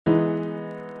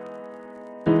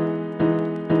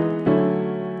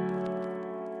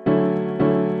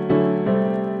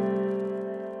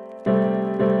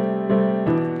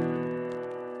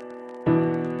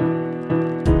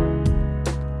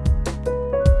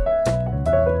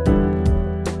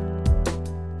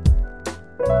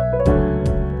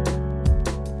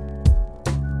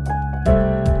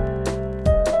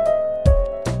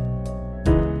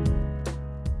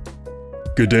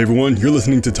Good day, everyone. You're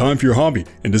listening to Time for Your Hobby,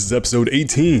 and this is episode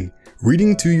 18,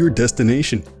 Reading to Your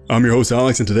Destination. I'm your host,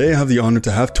 Alex, and today I have the honor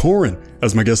to have Toren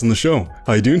as my guest on the show.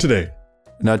 How you doing today?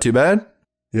 Not too bad.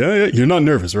 Yeah, you're not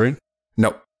nervous, right?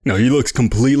 No. No, he looks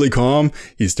completely calm.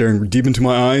 He's staring deep into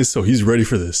my eyes, so he's ready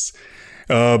for this.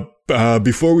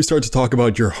 Before we start to talk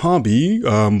about your hobby,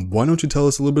 why don't you tell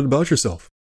us a little bit about yourself?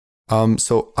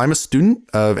 So I'm a student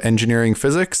of engineering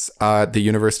physics at the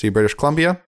University of British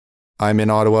Columbia. I'm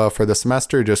in Ottawa for the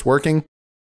semester, just working.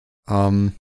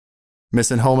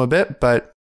 Missing home a bit,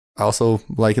 but also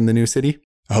liking the new city.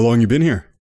 How long you been here?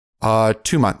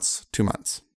 2 months. 2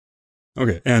 months.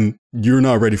 Okay, and you're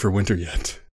not ready for winter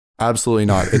yet. Absolutely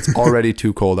not. It's already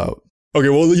too cold out. Okay,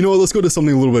 well, you know what? Let's go to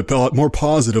something a little bit more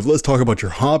positive. Let's talk about your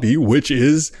hobby, which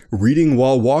is reading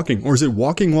while walking. Or is it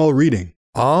walking while reading?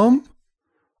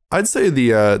 I'd say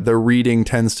the reading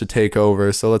tends to take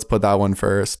over, so let's put that one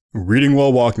first. Reading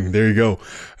while walking. There you go.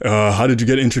 How did you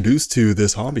get introduced to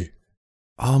this hobby?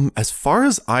 As far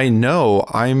as I know,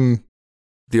 I'm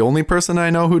the only person I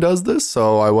know who does this,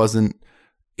 so I wasn't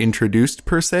introduced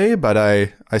per se, but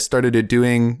I started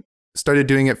doing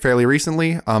it fairly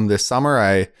recently. This summer,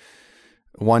 I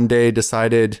one day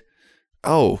decided,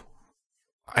 I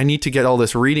need to get all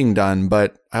this reading done,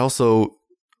 but I also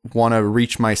want to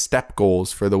reach my step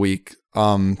goals for the week.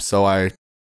 So I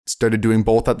started doing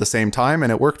both at the same time,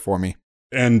 and it worked for me.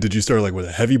 And did you start with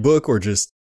a heavy book or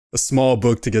just a small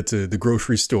book to get to the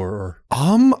grocery store? Or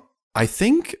I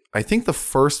think the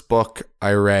first book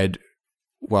I read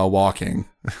while walking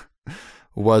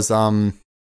was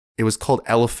it was called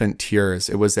Elephant Tears.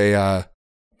 It was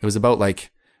about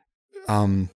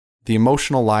the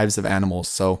emotional lives of animals.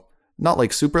 So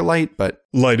not super light, but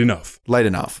light enough. Light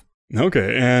enough.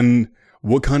 Okay. And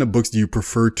what kind of books do you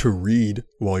prefer to read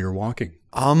while you're walking?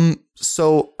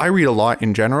 So I read a lot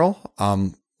in general.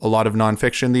 A lot of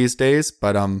nonfiction these days,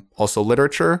 but also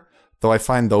literature, though I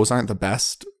find those aren't the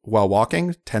best while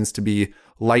walking. Tends to be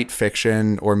light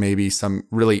fiction or maybe some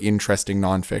really interesting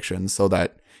nonfiction so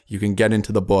that you can get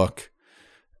into the book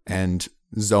and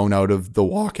zone out of the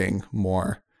walking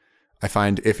more. I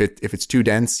find if it's too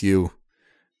dense, you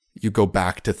go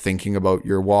back to thinking about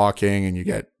your walking and you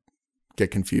get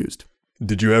confused.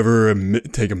 Did you ever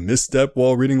take a misstep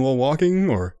while reading while walking,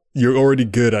 or you're already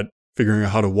good at figuring out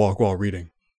how to walk while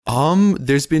reading?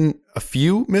 There's been a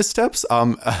few missteps.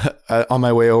 On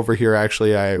my way over here,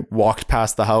 actually, I walked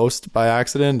past the house by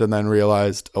accident and then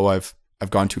realized, I've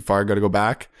gone too far. Got to go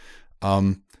back.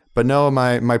 But no,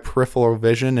 my peripheral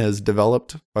vision has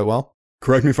developed quite well.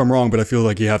 Correct me if I'm wrong, but I feel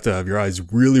like you have to have your eyes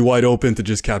really wide open to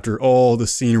just capture all the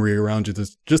scenery around you,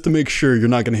 just to make sure you're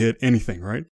not going to hit anything,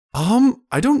 right?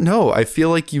 I don't know. I feel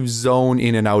like you zone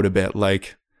in and out a bit.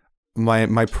 Like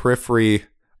my periphery,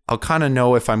 I'll kind of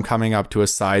know if I'm coming up to a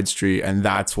side street, and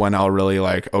that's when I'll really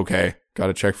okay, got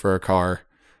to check for a car,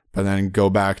 but then go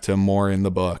back to more in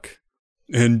the book.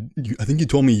 And I think you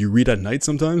told me you read at night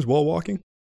sometimes while walking?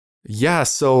 Yeah,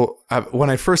 so when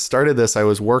I first started this, I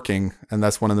was working, and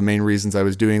that's one of the main reasons I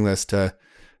was doing this, to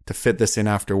fit this in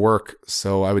after work.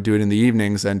 So I would do it in the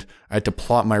evenings, and I had to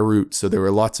plot my route, so there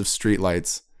were lots of street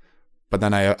lights. But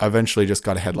then I eventually just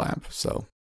got a headlamp, so...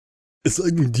 It's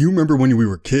do you remember when we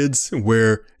were kids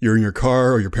where you're in your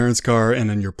car or your parents' car and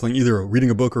then you're playing either reading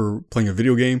a book or playing a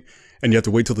video game and you have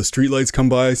to wait till the streetlights come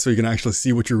by so you can actually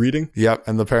see what you're reading? Yep,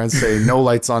 and the parents say no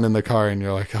lights on in the car and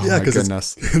you're like, my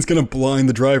goodness. It's going to blind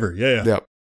the driver. Yeah. Yep.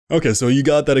 Okay, so you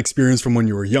got that experience from when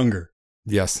you were younger.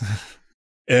 Yes.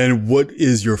 And what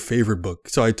is your favorite book?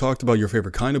 So I talked about your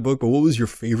favorite kind of book, but what was your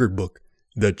favorite book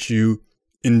that you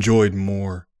enjoyed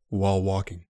more while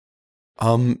walking?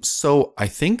 So I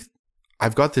think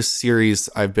I've got this series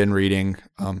I've been reading.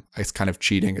 It's kind of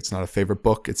cheating. It's not a favorite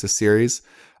book. It's a series.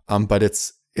 But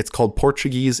it's called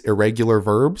Portuguese Irregular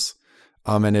Verbs.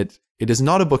 And it is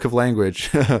not a book of language.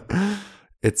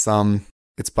 It's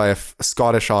by a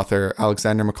Scottish author,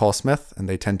 Alexander McCall Smith, and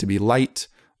they tend to be light.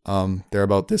 They're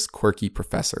about this quirky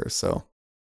professor. So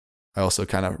I also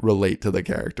kind of relate to the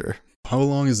character. How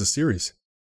long is the series?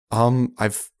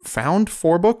 I've found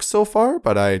 4 books so far,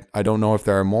 but I don't know if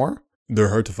there are more. They're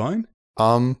hard to find?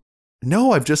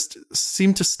 No, I've just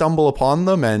seemed to stumble upon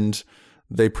them and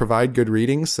they provide good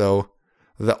reading. So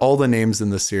all the names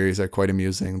in the series are quite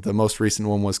amusing. The most recent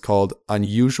one was called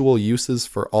Unusual Uses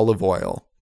for Olive Oil.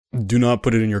 Do not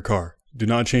put it in your car. Do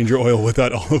not change your oil with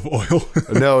that olive oil.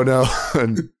 No.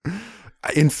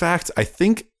 In fact, I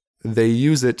think they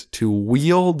use it to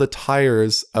wheel the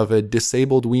tires of a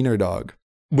disabled wiener dog.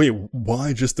 Wait,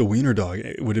 why just the wiener dog?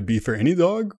 Would it be for any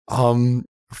dog?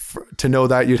 To know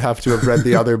that, you'd have to have read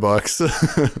the other books.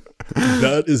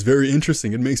 That is very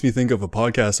interesting. It makes me think of a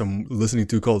podcast I'm listening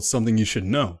to called Something You Should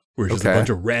Know, where it's just a bunch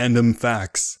of random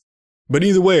facts. But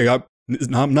either way,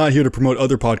 I'm not here to promote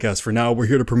other podcasts for now. We're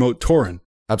here to promote Toren.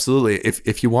 Absolutely.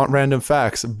 If you want random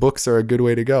facts, books are a good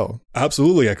way to go.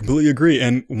 Absolutely. I completely agree.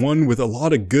 And one with a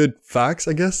lot of good facts,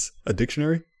 I guess, a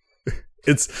dictionary.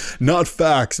 It's not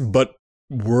facts, but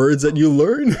words that you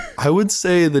learn. I would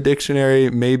say the dictionary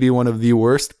may be one of the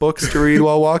worst books to read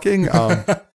while walking.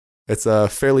 It's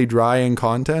fairly dry in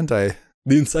content. The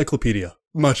encyclopedia,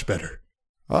 much better.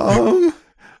 A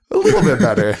little bit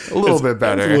better. A little bit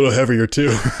better. It's a little heavier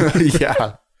too.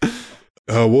 Yeah.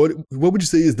 What would you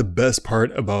say is the best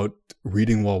part about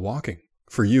reading while walking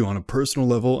for you on a personal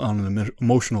level, on an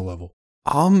emotional level?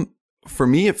 For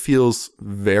me, it feels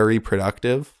very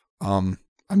productive. I'm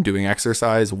doing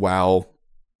exercise while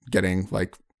getting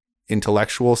like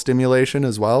intellectual stimulation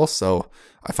as well. So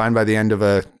I find by the end of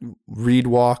a read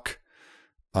walk,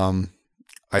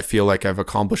 I feel like I've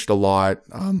accomplished a lot.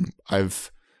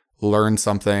 I've learned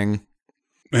something.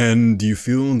 And do you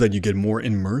feel that you get more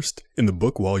immersed in the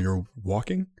book while you're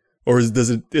walking? Or is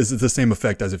it the same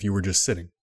effect as if you were just sitting?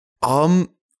 I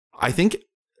think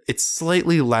it's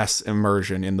slightly less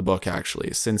immersion in the book,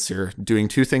 actually. Since you're doing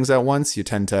two things at once, you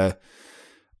tend to,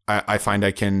 I find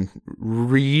I can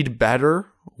read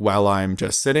better while I'm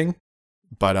just sitting.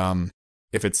 But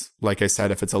if it's, like I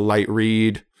said, if it's a light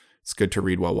read, it's good to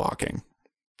read while walking.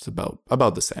 It's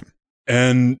about the same.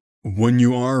 And when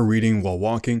you are reading while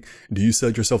walking, do you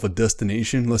set yourself a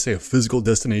destination, let's say a physical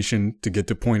destination to get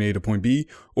to point A to point B,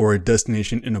 or a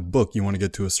destination in a book you want to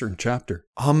get to a certain chapter?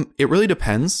 It really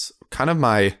depends. Kind of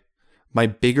my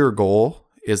bigger goal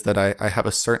is that I have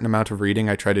a certain amount of reading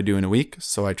I try to do in a week.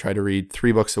 So I try to read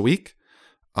 3 books a week.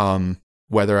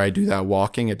 Whether I do that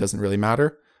walking, it doesn't really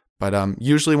matter. But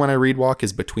usually when I read walk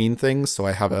is between things. So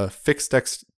I have a fixed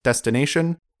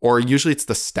destination, or usually it's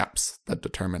the steps that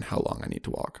determine how long I need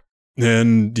to walk.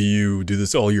 And do you do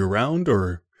this all year round,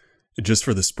 or just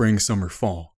for the spring, summer,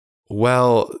 fall?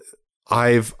 Well,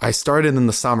 I started in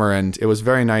the summer and it was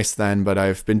very nice then, but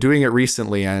I've been doing it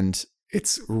recently and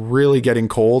it's really getting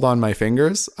cold on my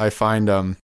fingers. I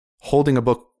find holding a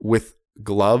book with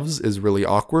gloves is really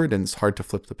awkward and it's hard to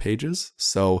flip the pages.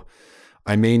 So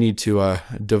I may need to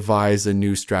devise a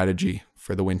new strategy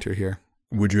for the winter here.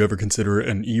 Would you ever consider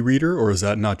an e-reader, or is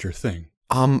that not your thing?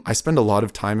 I spend a lot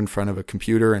of time in front of a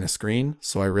computer and a screen.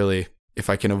 So if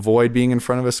I can avoid being in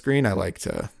front of a screen, I like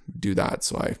to do that.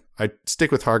 So I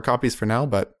stick with hard copies for now,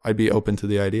 but I'd be open to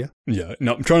the idea. Yeah.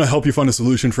 No, I'm trying to help you find a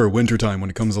solution for wintertime when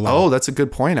it comes along. Oh, that's a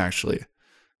good point, actually.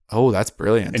 Oh, that's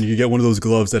brilliant. And you get one of those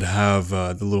gloves that have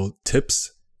the little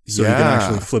tips, so you can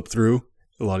actually flip through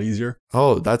a lot easier.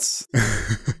 Oh,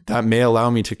 that may allow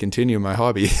me to continue my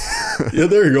hobby. Yeah,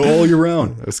 there you go, all year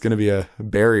round. It's going to be a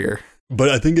barrier. But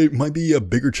I think it might be a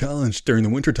bigger challenge during the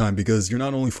wintertime because you're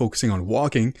not only focusing on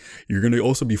walking, you're going to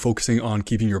also be focusing on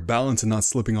keeping your balance and not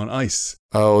slipping on ice.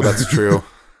 Oh, that's true.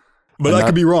 But I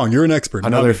could be wrong. You're an expert.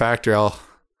 Another factor, I'll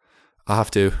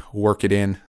have to work it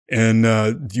in. And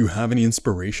do you have any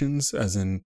inspirations, as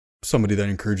in somebody that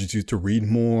encourages you to read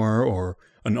more, or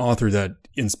an author that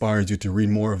inspires you to read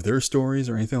more of their stories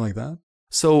or anything like that?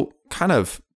 So kind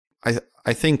of,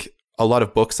 I think a lot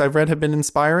of books I've read have been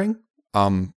inspiring.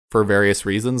 For various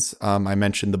reasons. I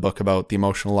mentioned the book about the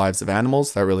emotional lives of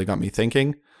animals. That really got me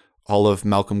thinking. All of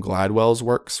Malcolm Gladwell's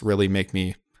works really make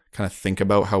me kind of think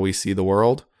about how we see the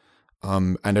world.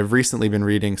 And I've recently been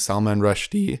reading Salman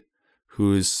Rushdie,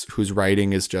 whose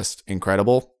writing is just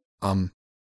incredible. I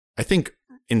think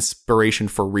inspiration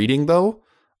for reading, though,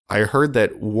 I heard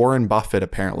that Warren Buffett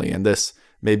apparently, and this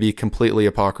may be completely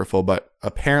apocryphal, but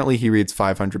apparently he reads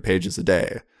 500 pages a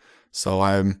day. So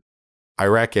I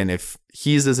reckon if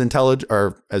he's as intelligent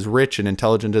or as rich and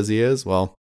intelligent as he is,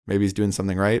 well, maybe he's doing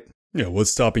something right. Yeah,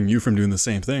 what's stopping you from doing the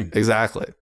same thing? Exactly.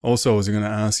 Also, I was going to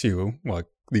ask you, well,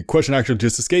 the question actually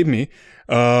just escaped me.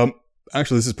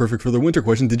 Actually, this is perfect for the winter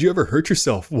question. Did you ever hurt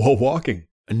yourself while walking?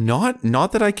 Not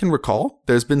that I can recall.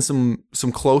 There's been some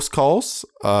close calls.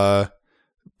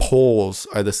 Poles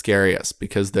are the scariest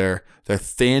because they're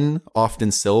thin,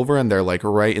 often silver, and they're like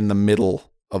right in the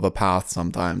middle of a path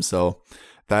sometimes. So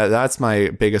that's my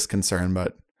biggest concern,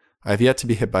 but I've yet to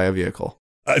be hit by a vehicle.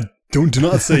 Do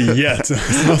not say yet.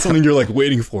 It's not something you're like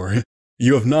waiting for.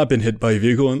 You have not been hit by a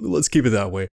vehicle, and let's keep it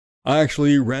that way. I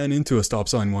actually ran into a stop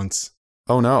sign once.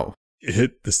 Oh no. It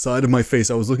hit the side of my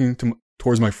face. I was looking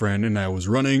towards my friend, and I was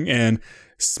running and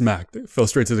smacked. It fell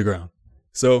straight to the ground.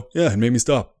 So yeah, it made me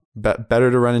stop. Better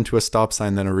to run into a stop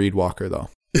sign than a reed walker, though.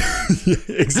 Yeah,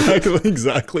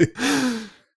 exactly.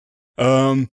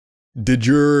 Did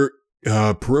your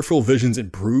peripheral visions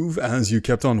improve as you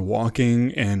kept on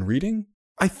walking and reading?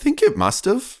 I think it must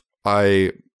have.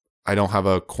 I don't have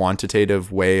a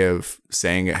quantitative way of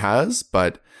saying it has,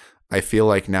 but I feel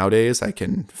like nowadays I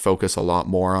can focus a lot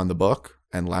more on the book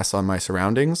and less on my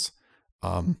surroundings.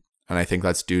 And I think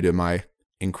that's due to my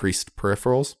increased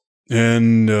peripherals.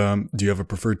 And do you have a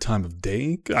preferred time of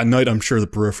day? At night, I'm sure the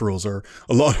peripherals are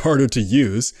a lot harder to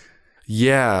use.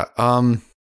 Yeah.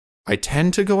 I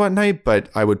tend to go at night, but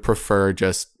I would prefer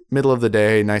just middle of the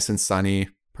day, nice and sunny,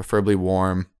 preferably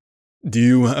warm. Do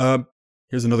you,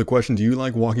 here's another question. Do you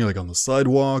like walking like on the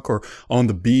sidewalk or on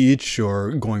the beach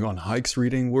or going on hikes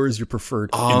reading? Where is your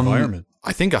preferred environment?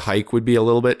 I think a hike would be a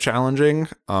little bit challenging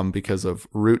because of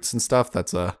routes and stuff.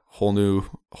 That's a whole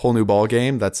new ball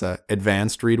game. That's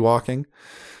advanced reed walking.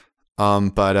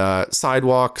 But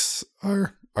sidewalks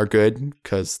are good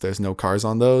because there's no cars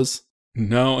on those.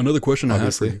 Now, another question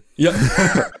Obviously. I have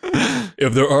for you. Yeah.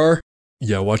 If there are,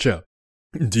 yeah, watch out.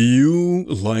 Do you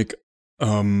like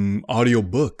audio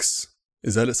books?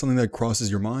 Is that something that crosses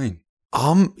your mind?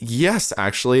 Yes,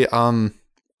 actually.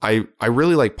 I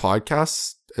really like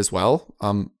podcasts as well.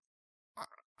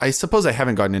 I suppose I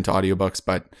haven't gotten into audiobooks,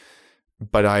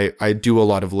 but I do a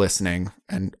lot of listening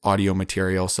and audio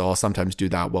material, so I'll sometimes do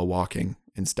that while walking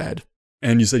instead.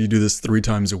 And you said you do this 3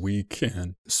 times a week,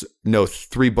 and no,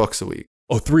 3 books a week.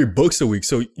 Oh, 3 books a week.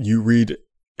 So you read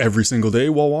every single day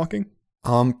while walking?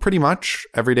 Pretty much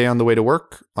every day on the way to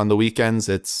work. On the weekends,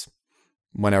 it's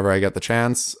whenever I get the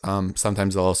chance.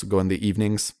 Sometimes I'll also go in the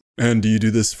evenings. And do you do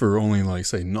this for only like,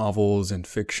 say, novels and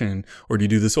fiction, or do you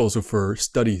do this also for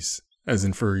studies, as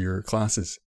in for your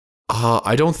classes?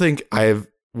 I don't think I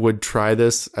would try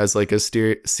this as like a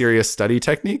serious study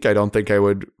technique. I don't think I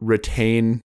would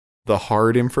retain the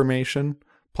hard information.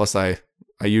 Plus, I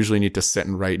usually need to sit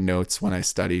and write notes when I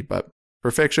study, but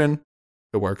for fiction,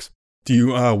 it works. Do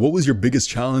you? What was your biggest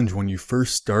challenge when you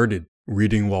first started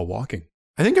reading while walking?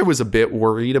 I think I was a bit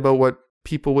worried about what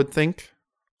people would think.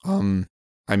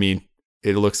 I mean,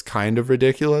 it looks kind of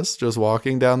ridiculous just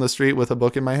walking down the street with a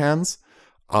book in my hands.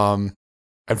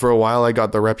 And for a while, I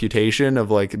got the reputation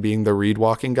of like being the read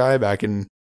walking guy back in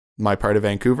my part of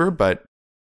Vancouver, but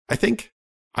I think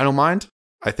I don't mind.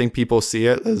 I think people see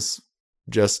it as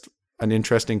just an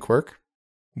interesting quirk.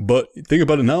 But think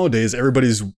about it nowadays,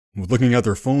 everybody's looking at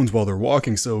their phones while they're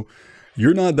walking, so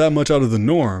you're not that much out of the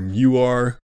norm. You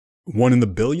are 1 in a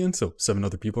billion, so 7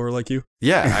 other people are like you.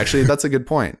 Yeah, actually, that's a good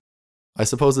point. I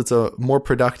suppose it's a more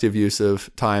productive use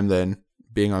of time than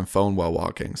being on phone while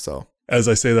walking, so. As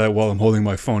I say that while I'm holding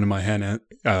my phone in my hand,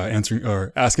 answering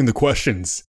or asking the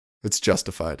questions. It's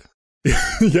justified.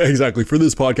 Yeah, exactly. For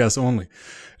this podcast only.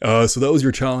 So that was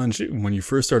your challenge when you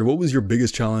first started. What was your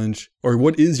biggest challenge, or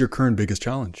what is your current biggest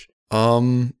challenge?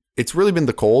 It's really been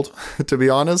the cold, to be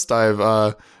honest. I've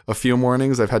a few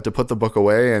mornings I've had to put the book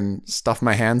away and stuff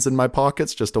my hands in my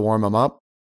pockets just to warm them up.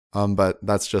 But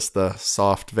that's just the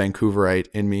soft Vancouverite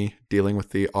in me dealing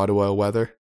with the Ottawa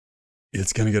weather.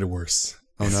 It's going to get worse.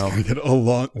 Oh, no. It's going to get a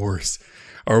lot worse.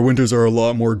 Our winters are a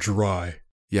lot more dry.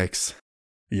 Yikes.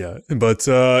 Yeah, but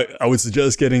I would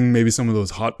suggest getting maybe some of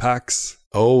those hot packs.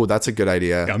 Oh, that's a good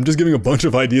idea. Yeah, I'm just giving a bunch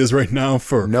of ideas right now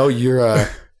for... No, you're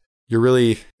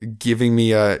really giving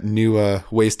me new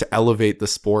ways to elevate the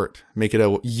sport, make it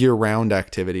a year-round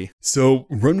activity. So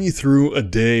run me through a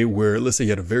day where, let's say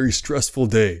you had a very stressful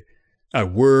day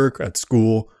at work, at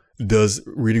school. Does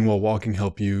reading while walking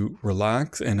help you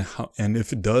relax? And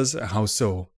if it does, how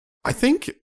so? I think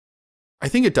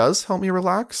it does help me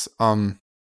relax.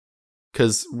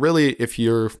 Because really, if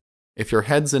your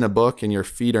head's in a book and your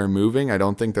feet are moving, I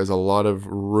don't think there's a lot of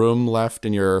room left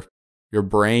in your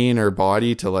brain or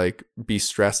body to like be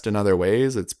stressed in other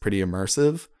ways. It's pretty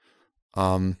immersive.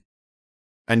 And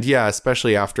yeah,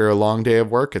 especially after a long day of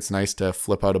work, it's nice to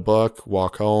flip out a book,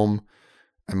 walk home,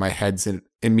 and my head's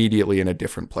immediately in a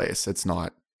different place. It's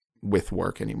not with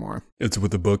work anymore. It's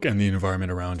with the book and the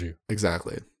environment around you.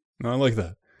 Exactly. I like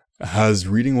that. Has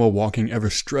reading while walking ever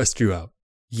stressed you out?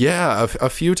 Yeah, a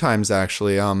few times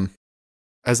actually.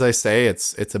 As I say,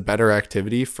 it's a better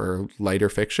activity for lighter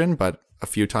fiction, but a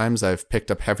few times I've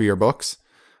picked up heavier books.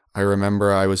 I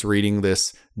remember I was reading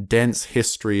this dense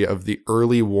history of the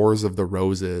early Wars of the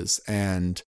Roses,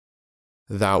 and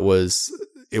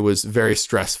it was very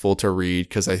stressful to read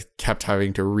because I kept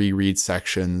having to reread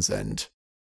sections, and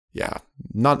yeah,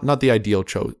 not the ideal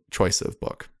choice of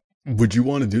book. Would you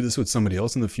want to do this with somebody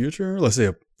else in the future? Let's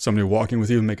say somebody walking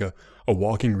with you and make a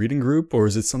walking reading group, or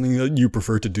is it something that you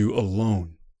prefer to do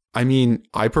alone? I mean,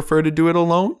 I prefer to do it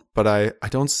alone, but I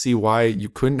don't see why you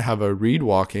couldn't have a read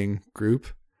walking group.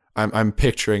 I'm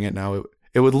picturing it now.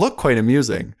 It would look quite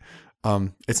amusing.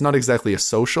 It's not exactly a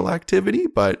social activity,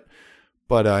 but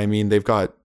I mean, they've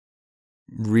got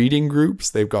reading groups,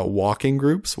 they've got walking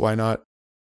groups. Why not?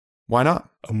 Why not?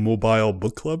 A mobile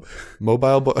book club?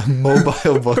 Mobile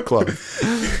book club.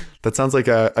 That sounds like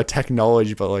a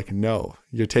technology, but like, no,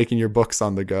 you're taking your books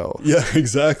on the go. Yeah,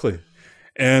 exactly.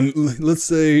 And let's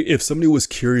say if somebody was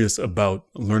curious about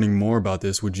learning more about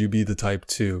this, would you be the type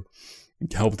to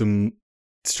help them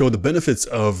show the benefits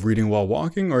of reading while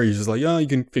walking? Or are you just like, yeah, you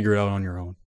can figure it out on your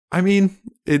own? I mean,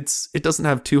 it doesn't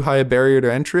have too high a barrier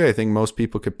to entry. I think most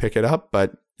people could pick it up,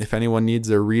 but if anyone needs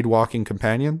a read walking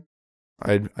companion,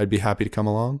 I'd be happy to come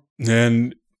along.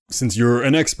 And since you're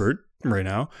an expert right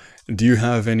now, do you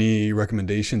have any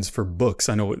recommendations for books?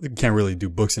 I know you can't really do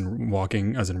books and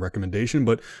walking as a recommendation,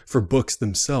 but for books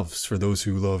themselves, for those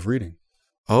who love reading.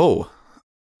 Oh,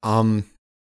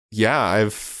 yeah,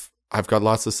 I've got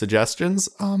lots of suggestions.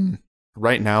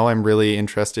 Right now I'm really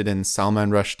interested in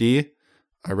Salman Rushdie.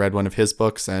 I read one of his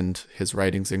books and his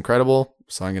writing's incredible,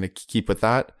 so I'm going to keep with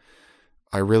that.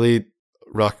 I really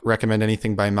recommend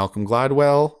anything by Malcolm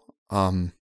Gladwell.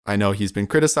 I know he's been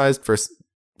criticized for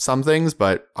some things,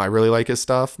 but I really like his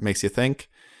stuff. Makes you think.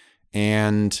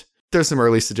 And there's some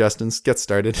early suggestions. Get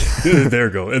started. There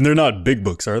you go. And they're not big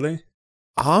books, are they?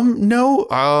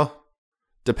 No.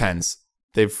 Depends.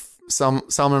 Salman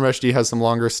Rushdie has some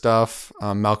longer stuff.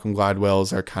 Malcolm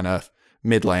Gladwell's are kind of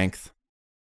mid-length.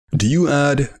 Do you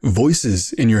add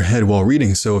voices in your head while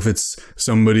reading? So if it's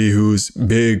somebody who's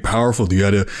big, powerful, do you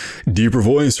add a deeper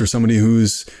voice? Or somebody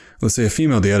who's, let's say, a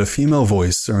female, do you add a female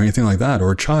voice or anything like that?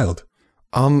 Or a child?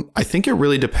 I think it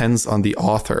really depends on the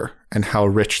author and how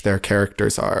rich their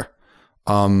characters are.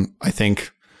 I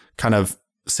think kind of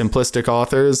simplistic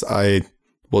authors, I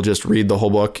will just read the whole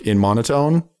book in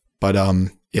monotone. But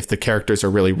if the characters are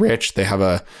really rich, they have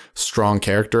a strong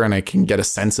character and I can get a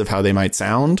sense of how they might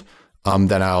sound,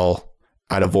 then I'll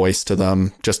add a voice to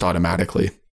them just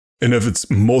automatically. And if it's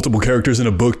multiple characters in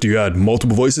a book, do you add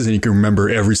multiple voices and you can remember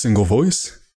every single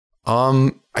voice?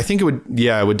 I think it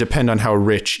would depend on how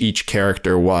rich each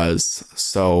character was.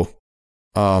 So,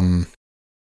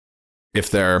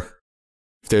 if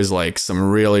there's like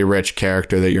some really rich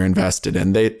character that you're invested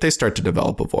in, they start to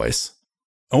develop a voice.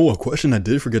 Oh, a question I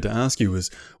did forget to ask you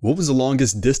was, what was the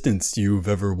longest distance you've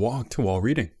ever walked while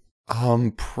reading?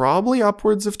 Probably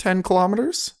upwards of 10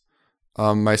 kilometers.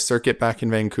 My circuit back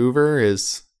in Vancouver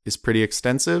is pretty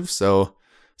extensive, so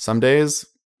some days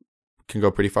can go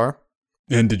pretty far.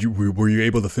 And were you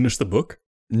able to finish the book?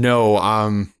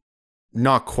 No,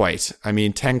 not quite. I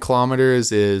mean, 10 kilometers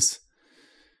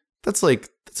that's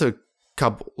a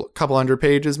couple hundred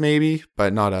pages maybe,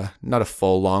 but not a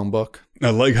full long book. I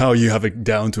like how you have it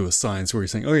down to a science where you're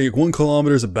saying, okay, 1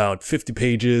 kilometer is about 50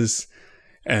 pages.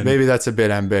 And maybe that's a bit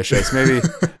ambitious.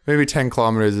 Maybe 10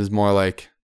 kilometers is more like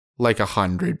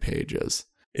 100 pages.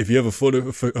 If you have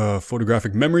a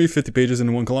photographic memory, 50 pages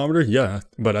in 1 kilometer, yeah.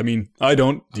 But I mean, I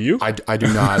don't. Do you? I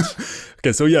do not.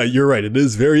 Okay, so yeah, you're right. It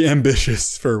is very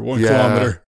ambitious for 1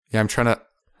 kilometer. Yeah, I'm trying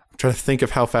to think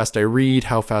of how fast I read,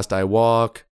 how fast I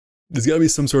walk. There's got to be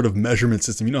some sort of measurement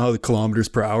system. You know how the kilometers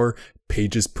per hour,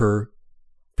 pages per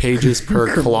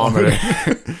kilometer.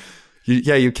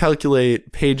 You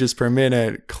calculate pages per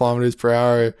minute, kilometers per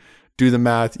hour, do the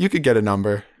math. You could get a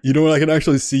number. You know what? I can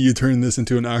actually see you turn this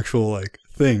into an actual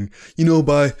thing. You know,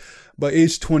 by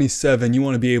age 27, you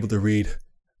want to be able to read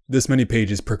this many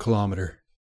pages per kilometer.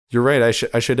 You're right.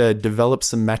 I should develop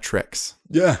some metrics.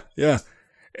 Yeah.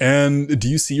 And do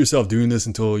you see yourself doing this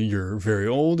until you're very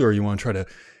old, or you want to try to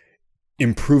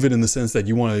improve it in the sense that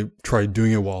you want to try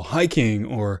doing it while hiking,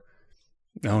 or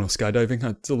I don't know, skydiving?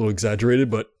 It's a little exaggerated,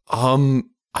 but I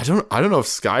don't know if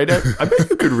skydiving. I bet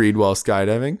you could read while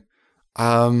skydiving.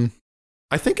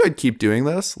 I think I'd keep doing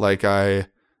this. Like I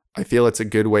feel it's a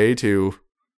good way to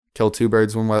kill two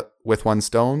birds with one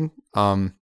stone.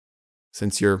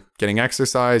 Since you're getting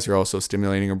exercise, you're also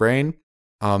stimulating your brain.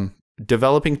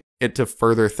 Developing it to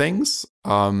further things.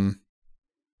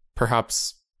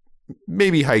 Perhaps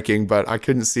maybe hiking, but I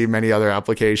couldn't see many other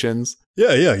applications.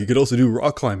 Yeah. You could also do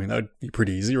rock climbing. That'd be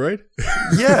pretty easy, right?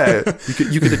 Yeah.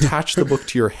 You could attach the book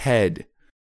to your head.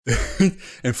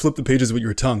 And flip the pages with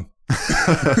your tongue.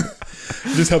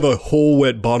 Just have a whole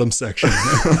wet bottom section.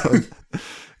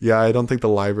 Yeah, I don't think the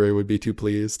library would be too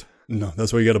pleased. No,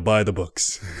 that's why you got to buy the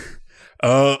books.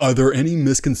 Are there any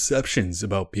misconceptions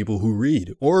about people who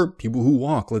read or people who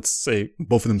walk? Let's say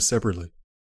both of them separately.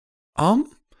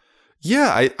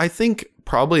 Yeah, I think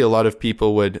probably a lot of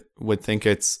people would think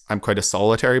I'm quite a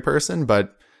solitary person,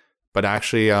 but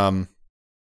actually, I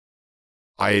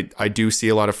do see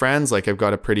a lot of friends. Like I've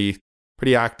got a pretty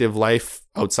pretty active life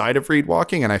outside of read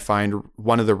walking. And I find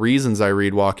one of the reasons I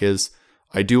read walk is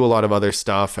I do a lot of other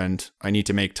stuff and I need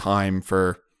to make time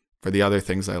for the other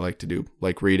things I like to do,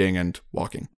 like reading and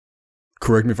walking.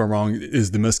 Correct me if I'm wrong.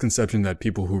 Is the misconception that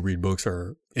people who read books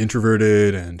are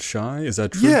introverted and shy? Is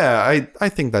that true? Yeah, I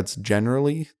think that's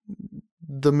generally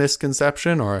the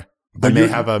misconception, or I may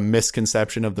have a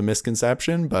misconception of the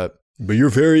misconception, but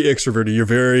you're very extroverted. You're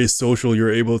very social.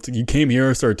 You came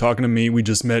here, started talking to me. We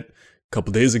just met a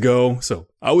couple days ago. So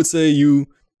I would say you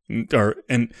are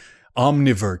an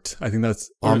omnivert. I think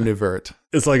that's omnivert.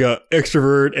 It's like a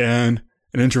extrovert and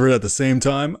an introvert at the same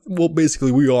time. Well,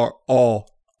 basically we are all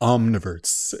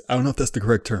omniverts. I don't know if that's the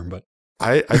correct term, but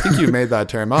I think you made that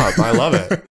term up. I love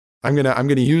it. I'm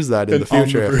gonna use that in the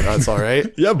future if that's all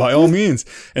right. Yeah, by all means.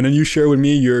 And then you share with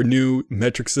me your new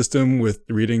metric system with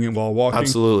reading and while walking.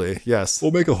 Absolutely, yes.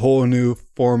 We'll make a whole new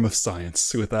form of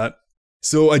science with that.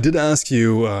 So I did ask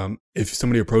you if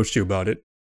somebody approached you about it,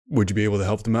 would you be able to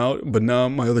help them out? But now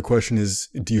my other question is,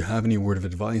 do you have any word of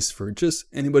advice for just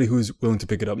anybody who's willing to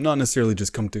pick it up? Not necessarily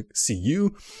just come to see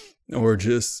you, or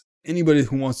just anybody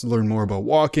who wants to learn more about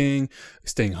walking,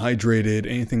 staying hydrated,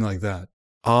 anything like that.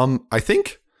 I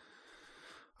think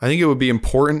it would be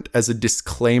important as a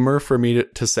disclaimer for me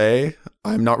to say,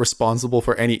 I'm not responsible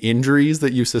for any injuries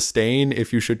that you sustain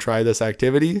if you should try this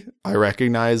activity. I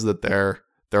recognize that there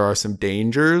are some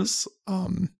dangers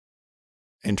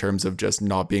in terms of just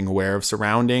not being aware of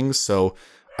surroundings. So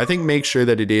I think make sure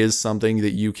that it is something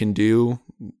that you can do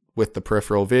with the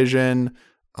peripheral vision.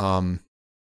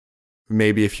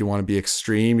 Maybe if you want to be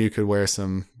extreme, you could wear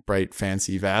some bright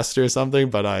fancy vest or something,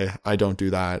 but I don't do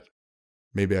that.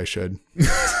 Maybe I should.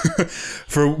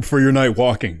 for your night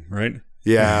walking, right?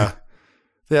 Yeah.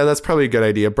 Yeah, that's probably a good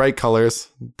idea. Bright colors.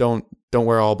 Don't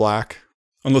wear all black.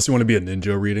 Unless you want to be a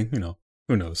ninja reading,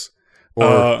 who knows?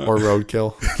 Or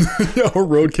roadkill. Yeah, or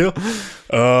roadkill.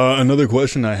 Another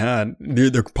question I had,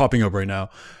 they're popping up right now.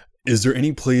 Is there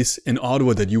any place in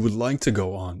Ottawa that you would like to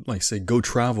go on? Like say go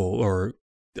travel, or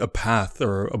a path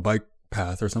or a bike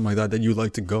path or something like that you'd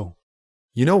like to go?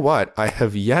 You know what? I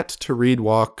have yet to read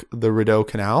walk the Rideau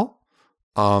Canal.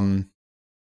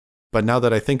 But now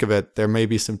that I think of it, there may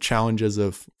be some challenges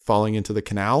of falling into the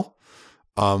canal.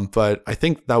 But I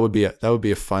think that would be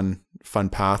a fun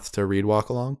path to read walk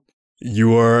along.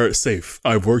 You are safe.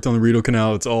 I've worked on the Rideau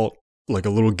Canal. It's all like a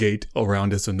little gate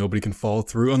around it so nobody can fall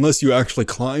through. Unless you actually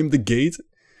climb the gate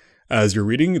as you're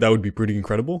reading, that would be pretty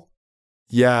incredible.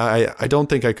 Yeah, I don't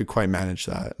think I could quite manage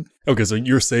that. Okay, so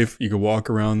you're safe. You can walk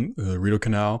around the Rideau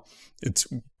Canal. It's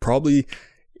probably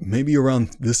maybe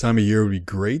around this time of year would be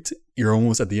great. You're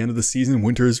almost at the end of the season.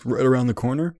 Winter's right around the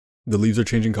corner. The leaves are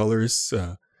changing colors.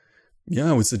 Yeah,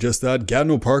 I would suggest that.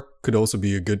 Gatineau Park could also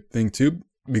be a good thing too,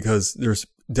 because there's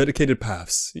dedicated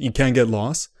paths. You can't get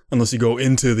lost unless you go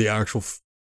into the actual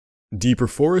deeper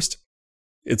forest.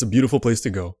 It's a beautiful place to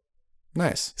go.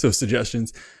 Nice. So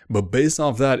suggestions. But based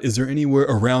off that, is there anywhere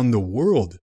around the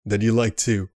world that you like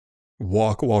to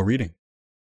walk while reading?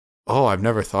 Oh, I've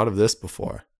never thought of this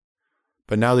before.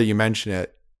 But now that you mention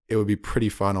it, it would be pretty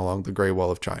fun along the Great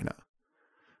Wall of China.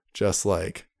 Just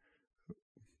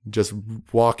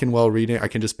walking while reading. I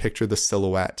can just picture the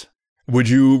silhouette. Would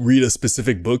you read a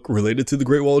specific book related to the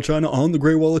Great Wall of China on the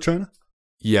Great Wall of China?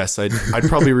 Yes, I'd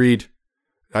probably read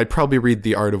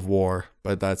The Art of War,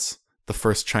 but that's the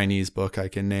first Chinese book I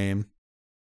can name.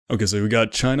 Okay, so we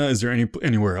got China. Is there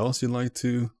anywhere else you'd like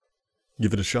to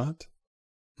give it a shot?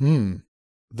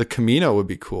 The Camino would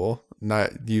be cool.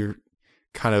 You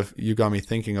got me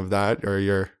thinking of that. Or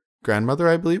your grandmother,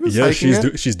 I believe, is hiking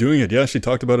it. She's doing it. Yeah, she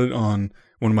talked about it on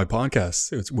one of my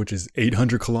podcasts, which is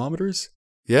 800 kilometers.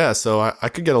 Yeah, so I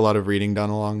could get a lot of reading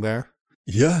done along there.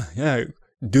 Yeah.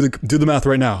 Do the math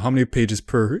right now. How many pages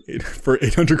for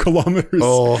 800 kilometers?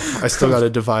 Oh, I still got to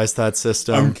devise that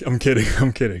system. I'm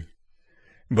kidding.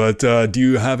 But do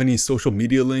you have any social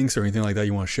media links or anything like that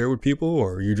you want to share with people,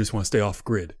 or you just want to stay off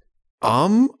grid?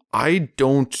 I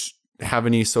don't have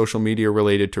any social media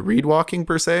related to read walking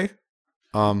per se.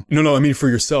 No, I mean for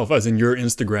yourself, as in your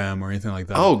Instagram or anything like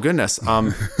that. Oh goodness.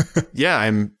 Yeah,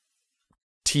 I'm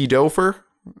T Dofer.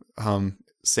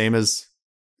 Same as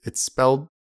it's spelled.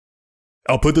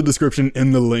 I'll put the description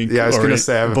in the link. Yeah, I was going to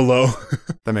say below.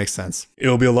 That makes sense.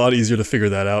 It'll be a lot easier to figure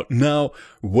that out. Now,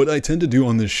 what I tend to do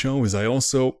on this show is I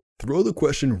also throw the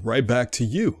question right back to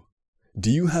you.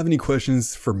 Do you have any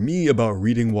questions for me about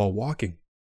reading while walking?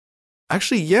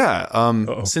 Actually, yeah.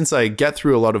 Since I get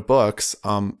through a lot of books,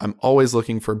 I'm always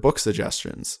looking for book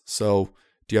suggestions. So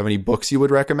do you have any books you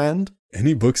would recommend?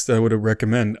 Any books that I would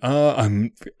recommend?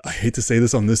 I hate to say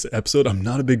this on this episode. I'm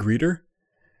not a big reader.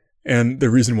 And the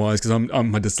reason why is because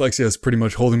my dyslexia is pretty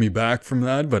much holding me back from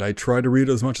that, but I try to read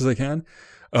as much as I can.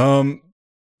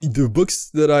 The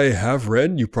books that I have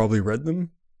read, you probably read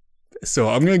them. So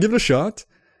I'm going to give it a shot.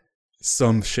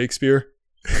 Some Shakespeare.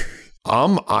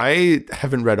 I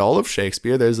haven't read all of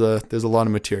Shakespeare. There's a lot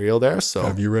of material there. So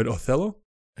have you read Othello?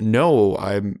 No,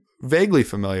 I'm vaguely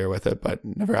familiar with it, but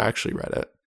never actually read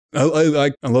it.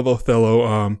 I love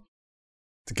Othello.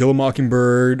 To Kill a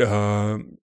Mockingbird,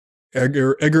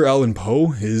 Edgar Allan Poe,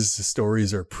 his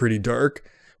stories are pretty dark,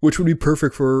 which would be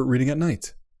perfect for reading at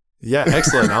night. Yeah,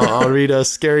 excellent. I'll read a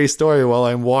scary story while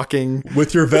I'm walking.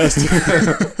 With your vest.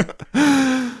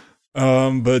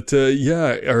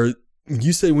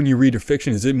 You say when you read a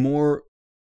fiction, is it more,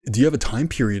 do you have a time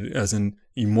period as in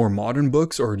more modern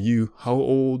books, or how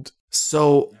old?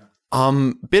 So,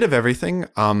 bit of everything.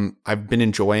 I've been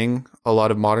enjoying a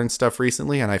lot of modern stuff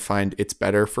recently, and I find it's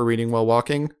better for reading while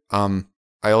walking. I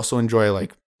also enjoy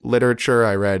like literature.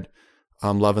 I read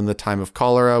Love in the Time of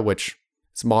Cholera, which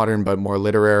is modern but more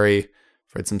literary.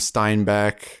 I've read some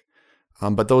Steinbeck,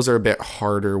 but those are a bit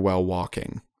harder while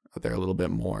walking. They're a little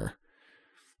bit more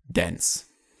dense.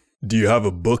 Do you have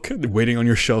a book waiting on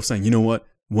your shelf saying, you know what,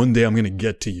 one day I'm going to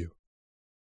get to you?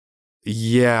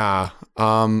 Yeah.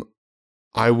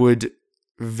 I would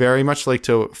very much like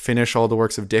to finish all the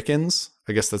works of Dickens.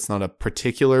 I guess that's not a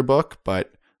particular book,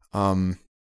 but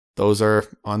those are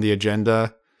on the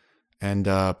agenda. And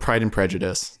Pride and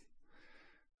Prejudice.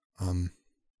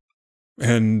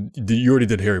 And you already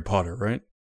did Harry Potter, right?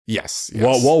 Yes.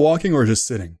 While walking or just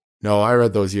sitting? No, I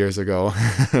read those years ago.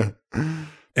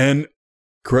 And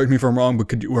correct me if I'm wrong,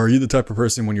 but are you the type of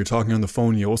person when you're talking on the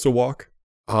phone, you also walk?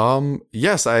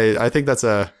 Yes, I think that's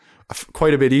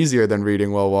quite a bit easier than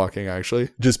reading while walking, actually.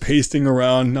 Just pasting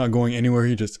around, not going anywhere.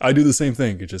 I do the same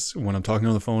thing. It just, when I'm talking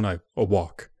on the phone, I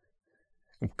walk.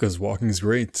 Because walking is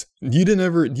great. Do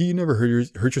you never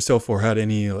hurt yourself or had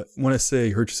any, when I say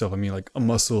hurt yourself, I mean like a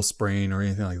muscle sprain or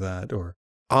anything like that? Or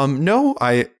no,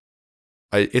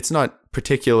 it's not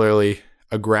particularly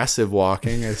aggressive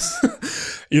walking.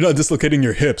 You're not dislocating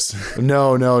your hips.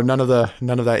 No, none of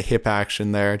that hip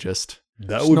action there. Just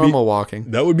normal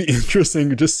walking. That would be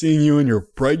interesting. Just seeing you in your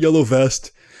bright yellow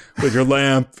vest with your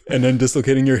lamp and then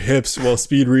dislocating your hips while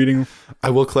speed reading. I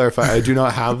will clarify, I do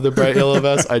not have the bright yellow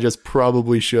vest. I just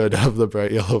probably should have the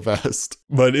bright yellow vest.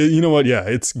 But you know what? Yeah,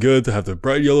 it's good to have the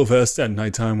bright yellow vest at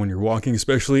nighttime when you're walking,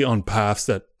 especially on paths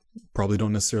that probably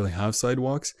don't necessarily have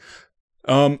sidewalks.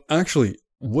 Actually,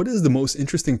 what is the most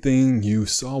interesting thing you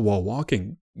saw while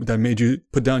walking that made you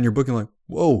put down your book and like,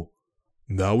 whoa,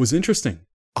 that was interesting?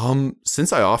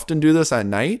 Since I often do this at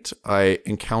night, I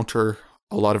encounter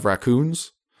a lot of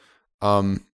raccoons.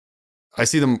 I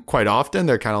see them quite often.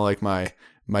 They're kind of like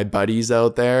my buddies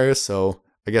out there. So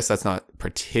I guess that's not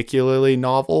particularly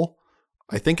novel.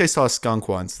 I think I saw a skunk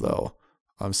once though.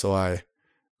 So I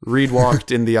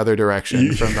walked in the other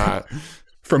direction from that.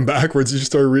 From backwards, you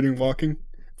just started walking?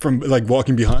 From like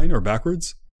walking behind or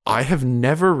backwards? I have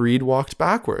never walked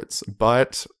backwards,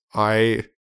 but yeah,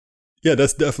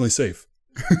 that's definitely safe.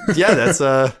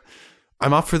 Yeah,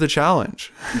 I'm up for the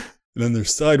challenge. And then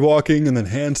there's side walking and then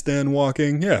handstand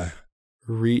walking. Yeah.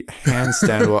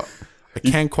 Handstand walk. I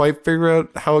can't quite figure out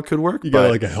how it could work. You got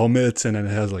like a helmet and then it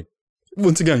has like,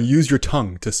 once again, use your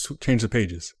tongue to change the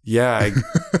pages. Yeah.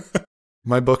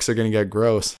 My books are going to get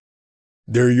gross.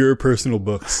 They're your personal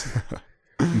books.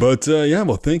 But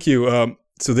well, thank you.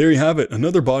 So there you have it.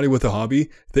 Another body with a hobby.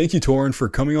 Thank you, Toren, for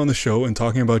coming on the show and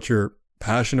talking about your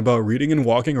passion about reading and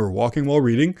walking, or walking while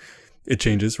reading. It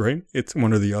changes, right? It's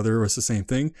one or the other, or it's the same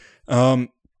thing.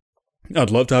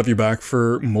 I'd love to have you back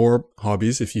for more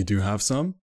hobbies if you do have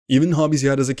some, even hobbies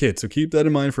you had as a kid. So keep that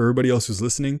in mind for everybody else who's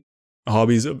listening.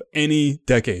 Hobbies of any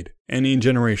decade, any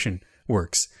generation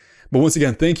works. But once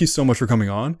again, thank you so much for coming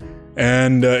on.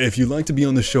 And if you'd like to be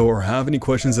on the show or have any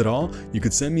questions at all, you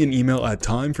could send me an email at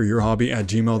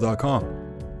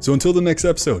timeforyourhobby@gmail.com. So until the next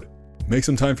episode, make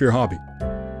some time for your hobby.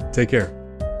 Take care.